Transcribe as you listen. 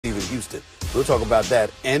Houston. We'll talk about that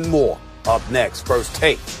and more up next. First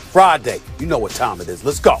Take, Friday. You know what time it is.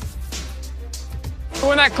 Let's go.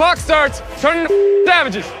 When that clock starts, turn into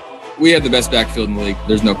savages. We have the best backfield in the league.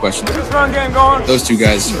 There's no question. This run game going. Those two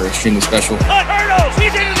guys are extremely special. Hurdles,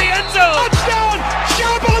 he's into the end zone. Touchdown,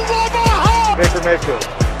 Shabalala. Baker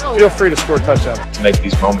Mayfield, feel free to score a touchdown. To make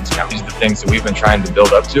these moments count. These are the things that we've been trying to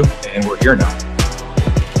build up to, and we're here now.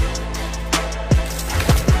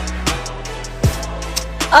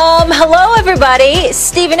 Hello everybody.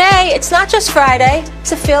 Stephen A. It's not just Friday.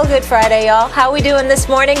 It's a feel-good Friday, y'all. How we doing this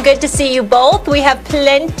morning? Good to see you both. We have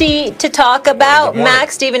plenty to talk about.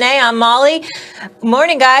 Max, Stephen A. I'm Molly.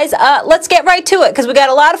 Morning, guys. Let's get right to it because we got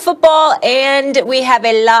a lot of football and we have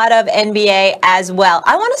a lot of NBA as well.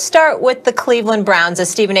 I want to start with the Cleveland Browns, as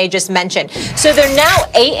Stephen A. just mentioned. So they're now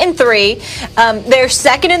 8-3. They're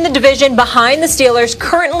second in the division behind the Steelers.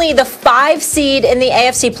 Currently the 5 seed in the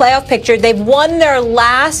AFC playoff picture. They've won their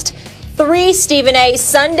last 3, Stephen A.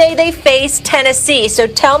 Sunday they face Tennessee. So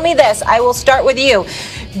tell me this. I will start with you.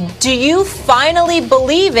 Do you finally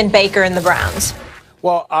believe in Baker and the Browns?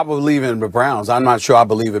 Well, I believe in the Browns. I'm not sure I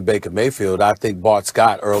believe in Baker Mayfield. I think Bart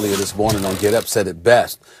Scott earlier this morning on Get Up said it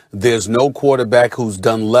best. There's no quarterback who's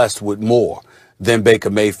done less with more than Baker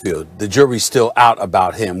Mayfield. The jury's still out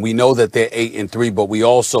about him. We know that they're 8-3, but we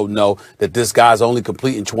also know that this guy's only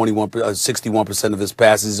completing 61% of his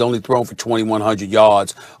passes. He's only thrown for 2,100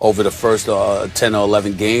 yards over the first 10 or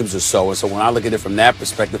 11 games or so. And so when I look at it from that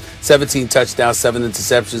perspective, 17 touchdowns, 7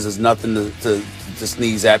 interceptions is nothing to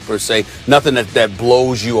sneeze at per se, nothing that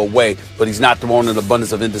blows you away, but he's not throwing an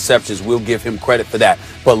abundance of interceptions. We'll give him credit for that.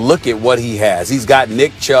 But look at what he has. He's got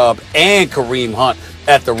Nick Chubb and Kareem Hunt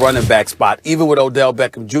at the running back spot. Even with Odell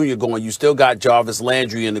Beckham Jr. going, you still got Jarvis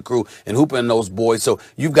Landry in the crew and Hooper and those boys. So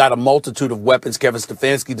you've got a multitude of weapons. Kevin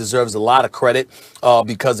Stefanski deserves a lot of credit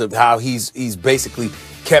because of how he's basically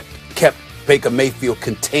kept Baker Mayfield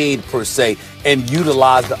contained per se and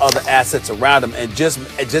utilized the other assets around him and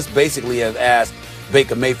just basically have asked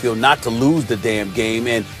Baker Mayfield not to lose the damn game,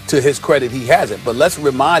 and to his credit, he hasn't. But let's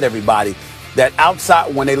remind everybody that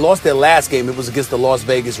outside, when they lost their last game, it was against the Las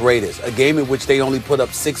Vegas Raiders, a game in which they only put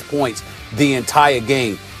up 6 points the entire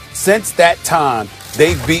game. Since that time,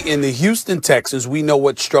 they've beaten the Houston Texans. We know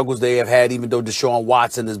what struggles they have had, even though Deshaun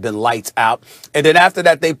Watson has been lights out. And then after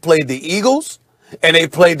that, they played the Eagles and they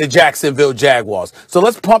played the Jacksonville Jaguars. So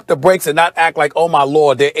let's pump the brakes and not act like, oh my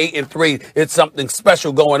Lord, they're 8-3. It's something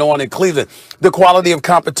special going on in Cleveland. The quality of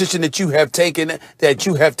competition that you have taken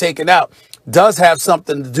out does have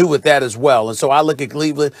something to do with that as well. And so I look at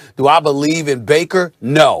Cleveland. Do I believe in Baker?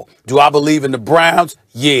 No. Do I believe in the Browns?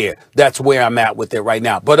 Yeah, that's where I'm at with it right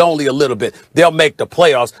now, but only a little bit. They'll make the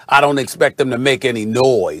playoffs. I don't expect them to make any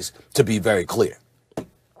noise, to be very clear.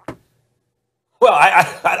 Well,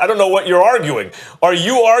 I don't know what you're arguing. Are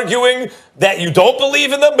you arguing that you don't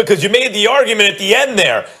believe in them? Because you made the argument at the end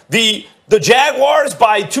there. The Jaguars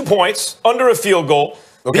by 2 points under a field goal.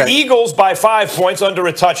 Okay. The Eagles by 5 points under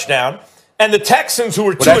a touchdown. And the Texans, who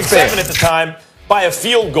were 2-7 at the time, by a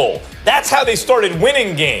field goal. That's how they started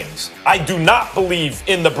winning games. I do not believe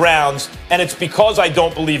in the Browns, and it's because I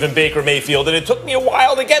don't believe in Baker Mayfield. And it took me a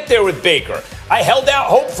while to get there with Baker. I held out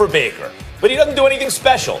hope for Baker. But he doesn't do anything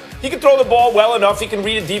special. He can throw the ball well enough. He can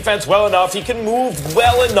read a defense well enough. He can move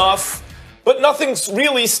well enough. But nothing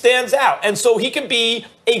really stands out. And so he can be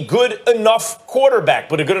a good enough quarterback.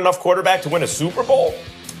 But a good enough quarterback to win a Super Bowl?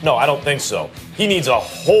 No, I don't think so. He needs a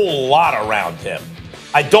whole lot around him.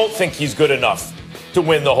 I don't think he's good enough to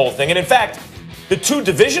win the whole thing. And in fact, the 2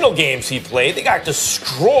 divisional games he played, they got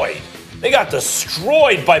destroyed. They got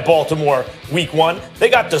destroyed by Baltimore week 1. They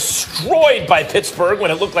got destroyed by Pittsburgh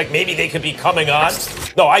when it looked like maybe they could be coming on.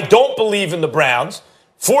 No, I don't believe in the Browns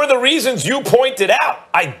for the reasons you pointed out.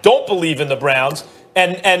 I don't believe in the Browns.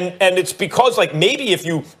 And it's because, like, maybe if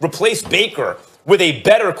you replace Baker with a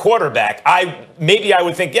better quarterback, I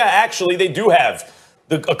would think, yeah, actually they do have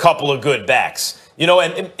a couple of good backs. You know,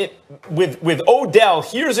 and with Odell,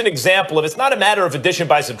 here's an example of it's not a matter of addition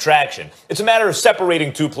by subtraction. It's a matter of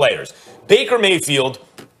separating 2 players. Baker Mayfield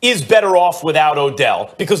is better off without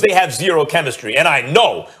Odell because they have zero chemistry. And I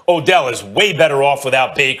know Odell is way better off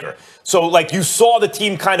without Baker. So, like, you saw the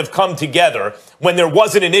team kind of come together when there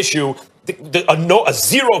wasn't an issue, a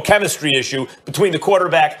zero chemistry issue between the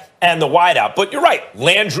quarterback and the wideout. But you're right.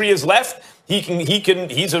 Landry is left.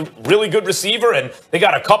 He's a really good receiver, and they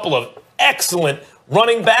got a couple of excellent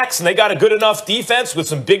running backs, and they got a good enough defense with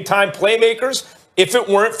some big-time playmakers. If it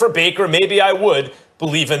weren't for Baker, maybe I would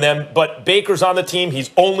believe in them. But Baker's on the team. He's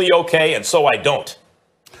only okay, and so I don't.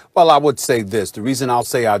 Well, I would say this. The reason I'll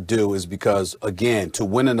say I do is because, again, to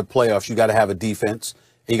win in the playoffs, you got to have a defense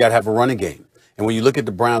and you got to have a running game. And when you look at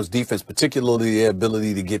the Browns defense, particularly their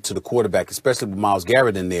ability to get to the quarterback, especially with Myles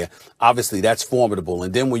Garrett in there, obviously that's formidable.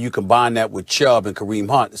 And then when you combine that with Chubb and Kareem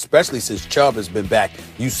Hunt, especially since Chubb has been back,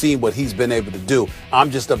 you've seen what he's been able to do. I'm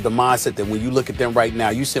just of the mindset that when you look at them right now,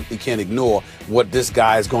 you simply can't ignore what this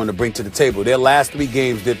guy is going to bring to the table. Their last 3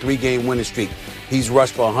 games, their 3-game winning streak, he's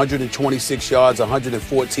rushed for 126 yards,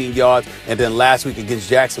 114 yards, and then last week against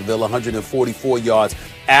Jacksonville, 144 yards,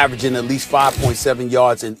 averaging at least 5.7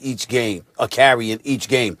 yards in each game, a carry in each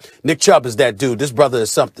game. Nick Chubb is that dude. This brother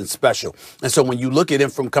is something special. And so when you look at him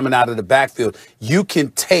from coming out of the backfield, you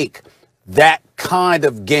can take that kind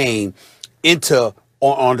of game into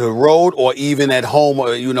on the road or even at home,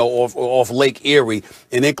 or, you know, off Lake Erie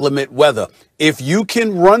in inclement weather. If you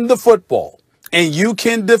can run the football and you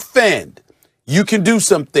can defend, you can do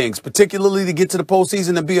some things, particularly to get to the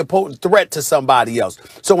postseason and be a potent threat to somebody else.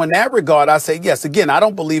 So in that regard, I say, yes, again, I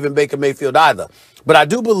don't believe in Baker Mayfield either. But I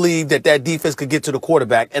do believe that that defense could get to the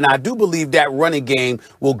quarterback, and I do believe that running game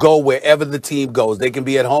will go wherever the team goes. They can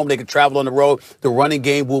be at home. They can travel on the road. The running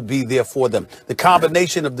game will be there for them. The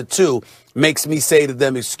combination of the two makes me say to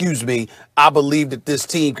them, excuse me, I believe that this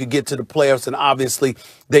team could get to the playoffs, and obviously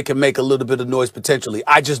they can make a little bit of noise potentially.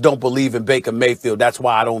 I just don't believe in Baker Mayfield. That's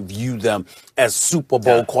why I don't view them as Super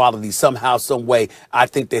Bowl quality. Somehow, some way, I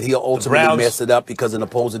think that he'll ultimately mess it up because an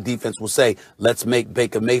opposing defense will say, let's make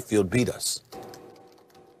Baker Mayfield beat us.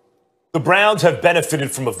 The Browns have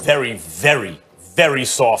benefited from a very, very, very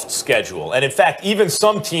soft schedule. And in fact, even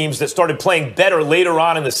some teams that started playing better later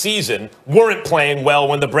on in the season weren't playing well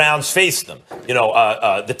when the Browns faced them. You know,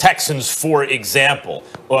 the Texans, for example,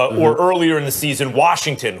 or earlier in the season,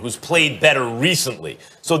 Washington, who's played better recently.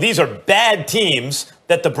 So these are bad teams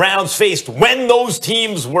that the Browns faced when those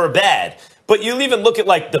teams were bad. But you'll even look at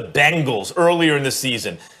like the Bengals earlier in the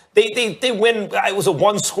season. They win. It was a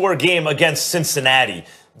 1-score game against Cincinnati.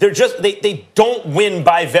 They don't win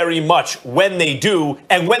by very much when they do.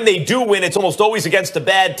 And when they do win, it's almost always against a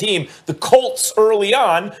bad team. The Colts early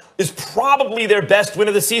on is probably their best win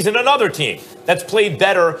of the season. Another team that's played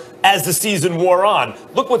better as the season wore on.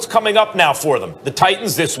 Look what's coming up now for them. The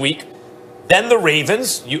Titans this week. Then the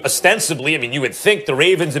Ravens. Ostensibly, I mean, you would think the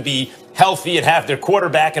Ravens would be healthy and have their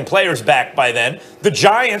quarterback and players back by then. The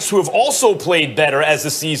Giants, who have also played better as the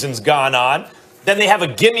season's gone on. Then they have a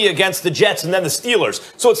gimme against the Jets and then the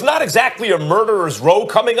Steelers. So it's not exactly a murderer's row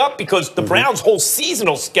coming up because the Browns' whole season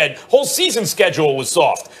schedule was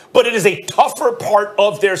soft. But it is a tougher part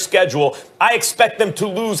of their schedule. I expect them to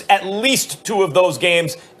lose at least 2 of those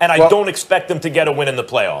games, and I don't expect them to get a win in the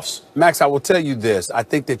playoffs. Max, I will tell you this. I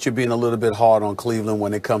think that you're being a little bit hard on Cleveland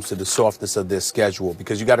when it comes to the softness of their schedule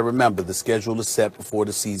because you got to remember the schedule is set before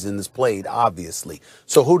the season is played, obviously.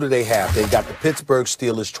 So who do they have? They've got the Pittsburgh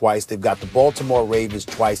Steelers twice. They've got the Baltimore Ravens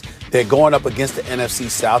twice. They're going up against the NFC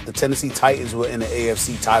South. The Tennessee Titans were in the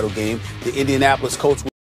AFC title game. The Indianapolis Colts